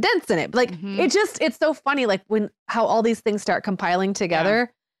of one of the dents in it. Like it's so funny. Like how all these things start compiling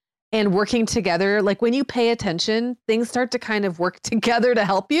together and working together. Like when you pay attention, things start to kind of work together to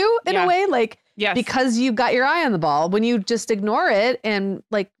help you in a way. Like because you've got your eye on the ball. When you just ignore it and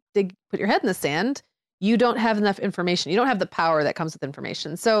like put your head in the sand, you don't have enough information. You don't have the power that comes with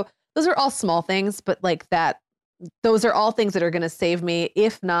information. So those are all small things, but like those are all things that are going to save me,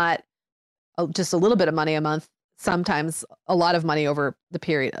 if not just a little bit of money a month, sometimes a lot of money over the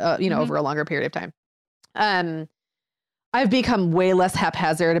period, over a longer period of time. I've become way less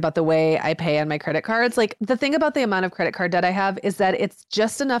haphazard about the way I pay on my credit cards. Like the thing about the amount of credit card debt I have is that it's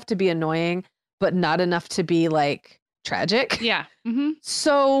just enough to be annoying, but not enough to be like tragic. Yeah.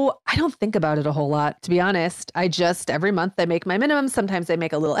 So I don't think about it a whole lot, to be honest. Every month I make my minimum. Sometimes I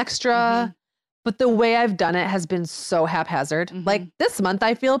make a little extra, but the way I've done it has been so haphazard. Like this month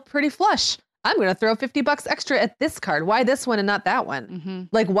I feel pretty flush. I'm going to throw $50 extra at this card. Why this one and not that one?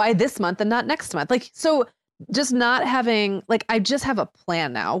 Like why this month and not next month? Like, so just not having, like, I just have a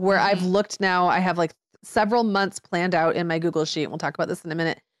plan now where I've looked now, I have like several months planned out in my Google Sheet. We'll talk about this in a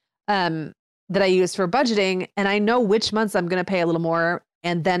minute. That I use for budgeting. And I know which months I'm going to pay a little more.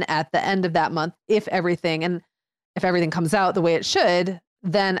 And then at the end of that month, if everything comes out the way it should,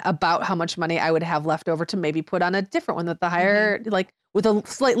 then about how much money I would have left over to maybe put on a different one with the higher, like with a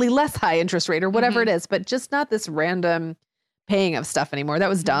slightly less high interest rate or whatever it is, but just not this random paying of stuff anymore. That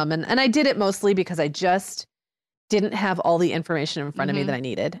was dumb. And I did it mostly because I just didn't have all the information in front of me that I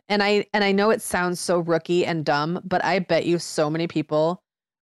needed. And I know it sounds so rookie and dumb, but I bet you so many people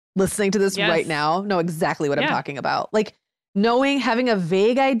listening to this right now know exactly what I'm talking about. Like having a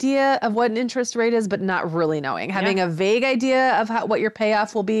vague idea of what an interest rate is, but not really knowing, having a vague idea of what your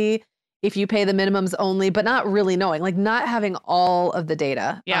payoff will be if you pay the minimums only, but not really knowing, like not having all of the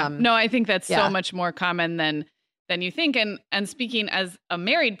data. Yeah. No, I think that's so much more common than you think. And speaking as a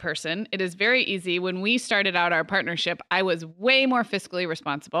married person, it is very easy. When we started out our partnership, I was way more fiscally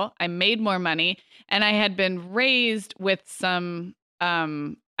responsible. I made more money, and I had been raised with some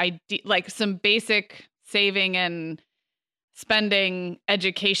like some basic saving and spending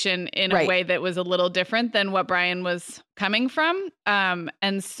education in a way that was a little different than what Brian was coming from.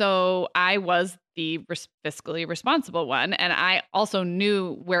 And so I was the fiscally responsible one. And I also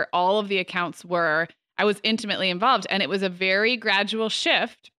knew where all of the accounts were. I was intimately involved, and it was a very gradual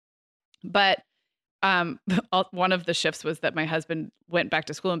shift. But one of the shifts was that my husband went back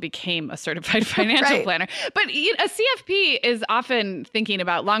to school and became a certified financial Right. planner. But a CFP is often thinking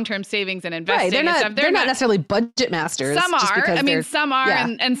about long-term savings and investing. Right. and stuff. They're not necessarily budget masters. Some just are. because I mean, they're- some are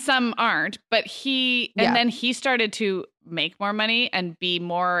yeah. and some aren't. But Yeah. then he started to make more money and be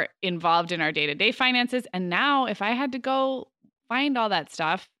more involved in our day-to-day finances. And now if I had to go find all that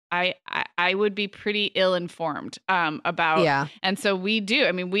stuff, I would be pretty ill-informed about. Yeah. And so we do.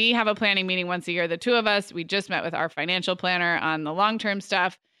 I mean, we have a planning meeting once a year, the two of us. We just met with our financial planner on the long-term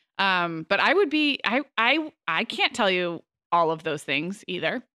stuff. But I would be, I can't tell you all of those things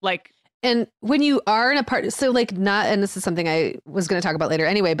either. Like, And when you are in a part, so like not, and this is something I was going to talk about later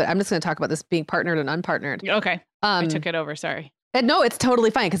anyway, but I'm just going to talk about this being partnered and unpartnered. okay, I took it over. Sorry. And no, it's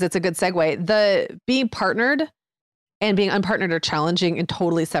totally fine because it's a good segue. The being partnered and being unpartnered are challenging in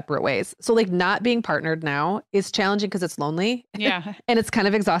totally separate ways. So like not being partnered now is challenging because it's lonely Yeah. and it's kind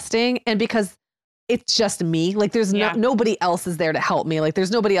of exhausting. And because it's just me, like there's Yeah. nobody else is there to help me. Like there's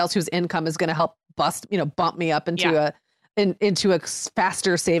nobody else whose income is going to help bump me up into into a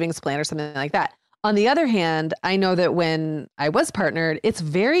faster savings plan or something like that. On the other hand, I know that when I was partnered, it's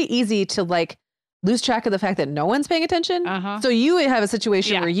very easy to like lose track of the fact that no one's paying attention. Uh-huh. So you have a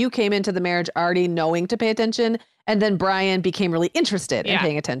situation Yeah. where you came into the marriage already knowing to pay attention, and then Brian became really interested in Yeah.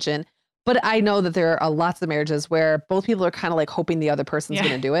 paying attention. But I know that there are lots of marriages where both people are kind of like hoping the other person's Yeah.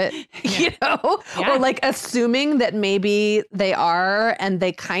 going to do it, Yeah. you know, Yeah. or like assuming that maybe they are and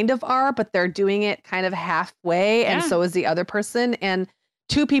they kind of are, but they're doing it kind of halfway. And Yeah. so is the other person. And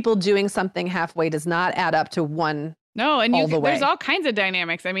two people doing something halfway does not add up to one. No, and all the there's way. all kinds of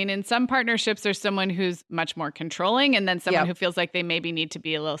dynamics. I mean, in some partnerships, there's someone who's much more controlling, and then someone Yep. who feels like they maybe need to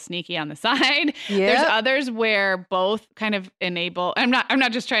be a little sneaky on the side. There's Yeah. others where both kind of enable. I'm not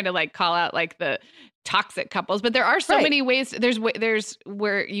just trying to like call out like the toxic couples, but there are so Right. many ways. There's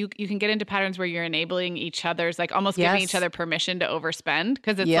where you can get into patterns where you're enabling each other's, like almost giving each Yes. other permission to overspend,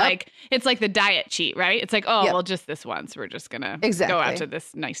 because Yep. it's like the diet cheat, right? It's like, oh, Yep. well, just this once, we're just gonna go out Exactly. to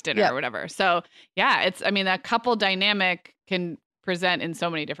this nice dinner Yep. or whatever. So yeah, I mean, that couple dynamic can present in so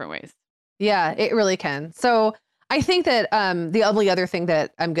many different ways. Yeah, it really can. So I think that the only other thing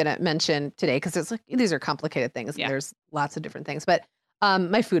that I'm going to mention today, because it's like these are complicated things, Yeah. and there's lots of different things, but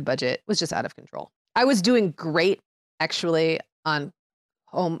my food budget was just out of control. I was doing great actually on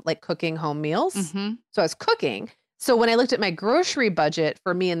home, like cooking home meals. Mm-hmm. So I was cooking. So when I looked at my grocery budget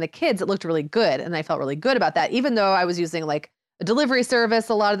for me and the kids, it looked really good. And I felt really good about that, even though I was using like a delivery service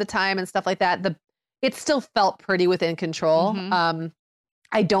a lot of the time and stuff like that. It still felt pretty within control. Mhm.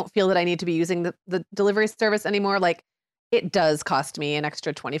 I don't feel that I need to be using the delivery service anymore. Like it does cost me an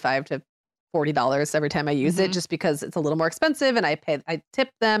extra $25 to $40 every time I use it, Mhm. just because it's a little more expensive and I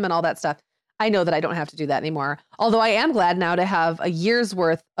tip them and all that stuff. I know that I don't have to do that anymore. Although I am glad now to have a year's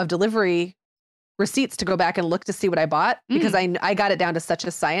worth of delivery receipts to go back and look to see what I bought, because I got it down to such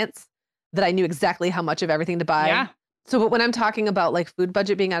a science that I knew exactly how much of everything to buy. Yeah. So but when I'm talking about like food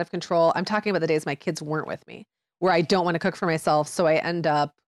budget being out of control, I'm talking about the days my kids weren't with me, where I don't want to cook for myself. So I end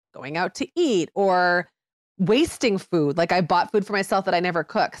up going out to eat or wasting food. Like I bought food for myself that I never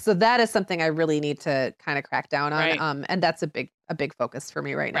cook. So that is something I really need to kind of crack down on. Right. And that's a big focus for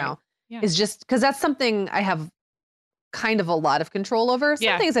me right now. Yeah. Is just because that's something I have kind of a lot of control over. Some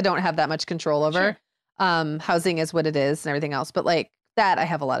Yeah. things I don't have that much control over. Sure. Housing is what it is and everything else. But like that I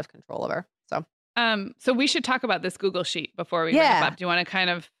have a lot of control over. So we should talk about this Google Sheet before we wrap Yeah. up. Do you want to kind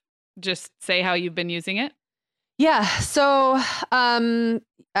of just say how you've been using it? Yeah. So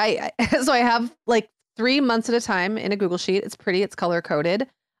I so I have like 3 months at a time in a Google Sheet. It's pretty, it's color coded.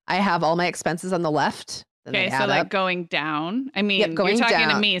 I have all my expenses on the left. Then Okay, they so add like up. going down. I mean, going you're talking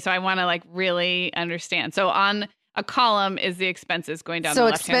to down. me, so I want to like really understand. So on a column is the expenses going down So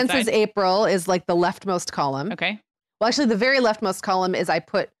the left-hand expenses side. April is like the leftmost column. Okay. Well, actually the very leftmost column is I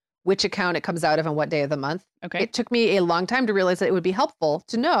put which account it comes out of and what day of the month. Okay. It took me a long time to realize that it would be helpful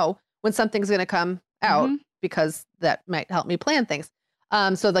to know when something's going to come out, Mhm. because that might help me plan things.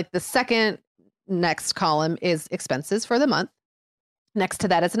 So like the second next column is expenses for the month. Next to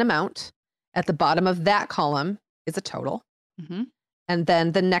that is an amount. At the bottom of that column is a total. Mhm. And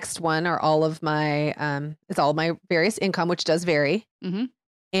then the next one are all of my it's all of my various income, which does vary. Mhm.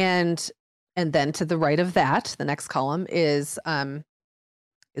 And then to the right of that, the next column is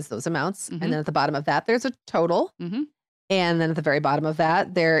those amounts. Mhm. And then at the bottom of that, there's a total. Mhm. And then at the very bottom of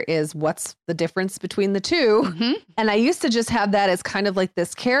that, there is what's the difference between the two. Mhm. And I used to just have that as kind of like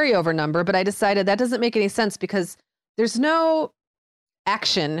this carryover number, but I decided that doesn't make any sense because there's no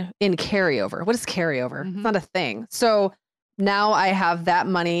action in carryover. What is carryover? Mhm. It's not a thing. So now I have that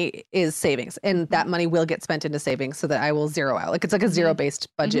money is savings, and that money will get spent into savings so that I will zero out. Like it's like a zero based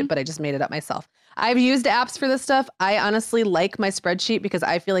budget, but I just made it up myself. I've used apps for this stuff. I honestly like my spreadsheet because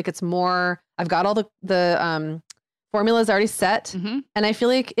I feel like it's more, I've got all the formulas already set. And I feel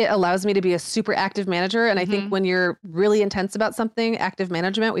like it allows me to be a super active manager. And I think when you're really intense about something, active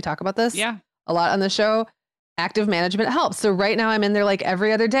management, we talk about this a lot on the show, active management helps. So right now I'm in there like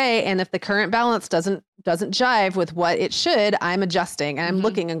every other day. And if the current balance doesn't jive with what it should, I'm adjusting and I'm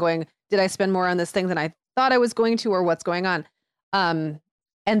looking and going, did I spend more on this thing than I thought I was going to, or what's going on?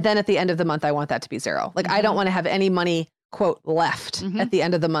 And then at the end of the month, I want that to be zero. Like I don't want to have any money, quote, left at the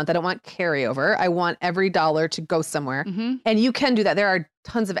end of the month. I don't want carryover. I want every dollar to go somewhere. And you can do that. There are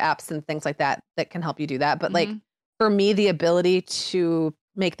tons of apps and things like that that can help you do that. But like for me, the ability to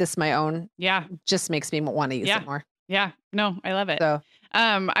make this my own just makes me want to use it more. Yeah. No, I love it. So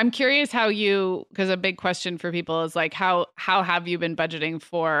I'm curious how because a big question for people is like, how have you been budgeting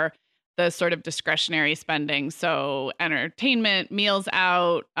for the sort of discretionary spending? So entertainment, meals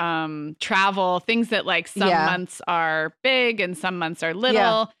out, travel, things that like some months are big and some months are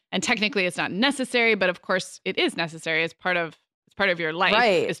little. And technically it's not necessary, but of course it is necessary as part of your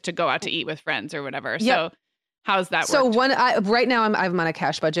life is to go out to eat with friends or whatever. So how's that work? So right now I'm on a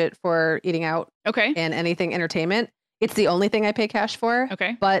cash budget for eating out. Okay. And anything entertainment. It's the only thing I pay cash for.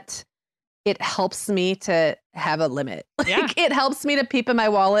 Okay. But it helps me to have a limit. Like it helps me to peep in my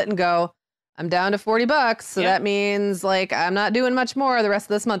wallet and go, I'm down to $40. So that means like I'm not doing much more the rest of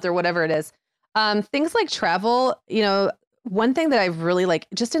this month or whatever it is. Things like travel, one thing that I've really like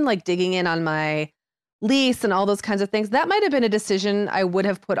just in like digging in on my lease and all those kinds of things, that might have been a decision I would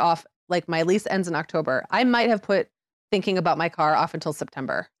have put off. Like my lease ends in October. I might have put thinking about my car off until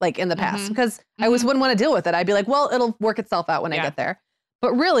September, like in the past, because I wouldn't want to deal with it. I'd be like, well, it'll work itself out when I get there.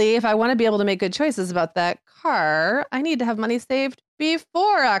 But really, if I want to be able to make good choices about that car, I need to have money saved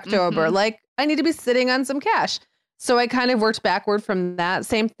before October. Like I need to be sitting on some cash. So I kind of worked backward from that.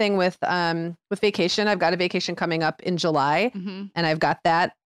 Same thing with vacation. I've got a vacation coming up in July and I've got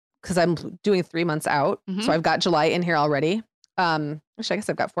that because I'm doing 3 months out. So I've got July in here already. Actually, I guess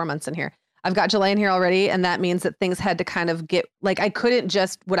I've got 4 months in here. I've got July in here already. And that means that things had to kind of get like, I couldn't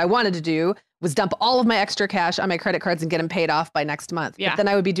just, what I wanted to do was dump all of my extra cash on my credit cards and get them paid off by next month. But then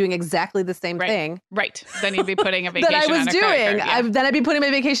I would be doing exactly the same thing. Right. Then you'd be putting a vacation that I was on a credit card. Then I'd be putting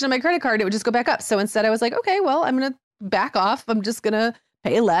my vacation on my credit card. It would just go back up. So instead I was like, okay, well, I'm going to back off. I'm just going to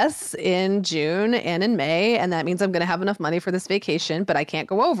pay less in June and in May. And that means I'm going to have enough money for this vacation, but I can't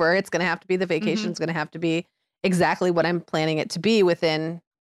go over. It's going to have to be the vacation. It's going to have to be exactly what I'm planning it to be within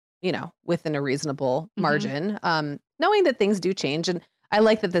a reasonable margin. Knowing that things do change. And I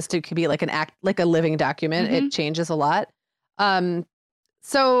like that this too could be like like a living document. It changes a lot.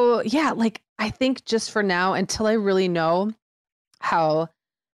 So yeah, like I think just for now, until I really know how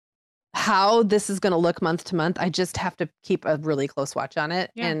this is going to look month to month, I just have to keep a really close watch on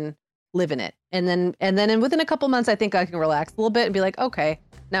it and live in it. And then within a couple months, I think I can relax a little bit and be like, okay,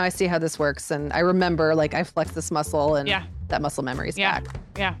 now I see how this works. And I remember like I flexed this muscle and that muscle memory's back.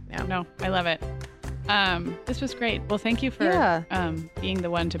 Yeah. No, I love it. This was great. Well, thank you for being the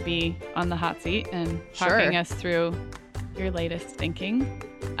one to be on the hot seat and talking us through your latest thinking.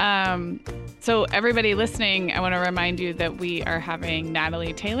 So everybody listening, I want to remind you that we are having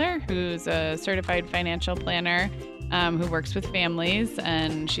Natalie Taylor, who's a certified financial planner who works with families,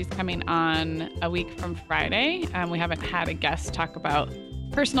 and she's coming on a week from Friday. We haven't had a guest talk about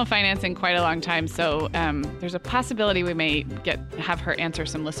personal finance in quite a long time, so there's a possibility we may have her answer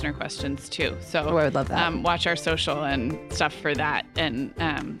some listener questions too. So I would love that. Watch our social and stuff for that. And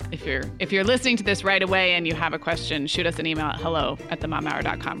if you're listening to this right away and you have a question, shoot us an email at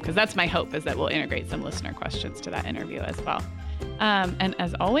hello@themomhour.com, because that's my hope, is that we'll integrate some listener questions to that interview as well. And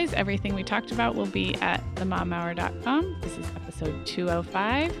as always, everything we talked about will be at themomhour.com. This is episode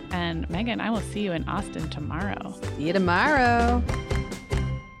 205. And Megan, I will see you in Austin tomorrow. See you tomorrow.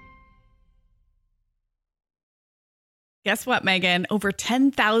 Guess what, Megan? Over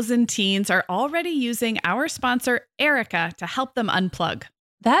 10,000 teens are already using our sponsor, Erica, to help them unplug.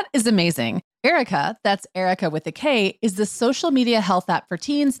 That is amazing. Erica, that's Erica with a K, is the social media health app for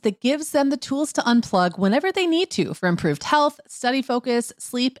teens that gives them the tools to unplug whenever they need to for improved health, study focus,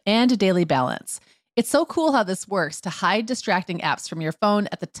 sleep, and daily balance. It's so cool how this works to hide distracting apps from your phone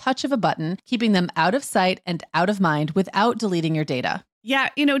at the touch of a button, keeping them out of sight and out of mind without deleting your data. Yeah,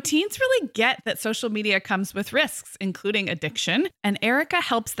 teens really get that social media comes with risks, including addiction, and Erica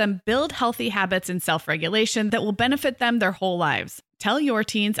helps them build healthy habits and self-regulation that will benefit them their whole lives. Tell your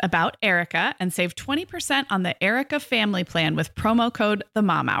teens about Erica and save 20% on the Erica family plan with promo code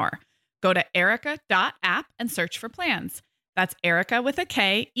TheMomHour. Go to erica.app and search for plans. That's Erica with a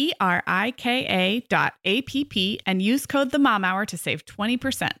K, ERIKA.app, and use code TheMomHour to save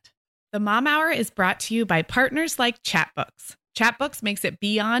 20%. The Mom Hour is brought to you by partners like Chatbooks. Chatbooks makes it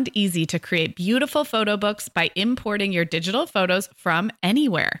beyond easy to create beautiful photo books by importing your digital photos from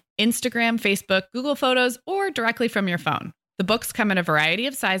anywhere. Instagram, Facebook, Google Photos, or directly from your phone. The books come in a variety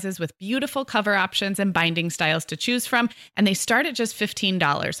of sizes with beautiful cover options and binding styles to choose from, and they start at just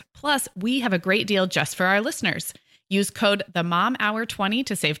 $15. Plus, we have a great deal just for our listeners. Use code TheMomHour20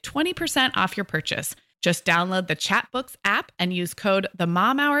 to save 20% off your purchase. Just download the Chatbooks app and use code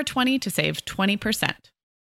TheMomHour20 to save 20%.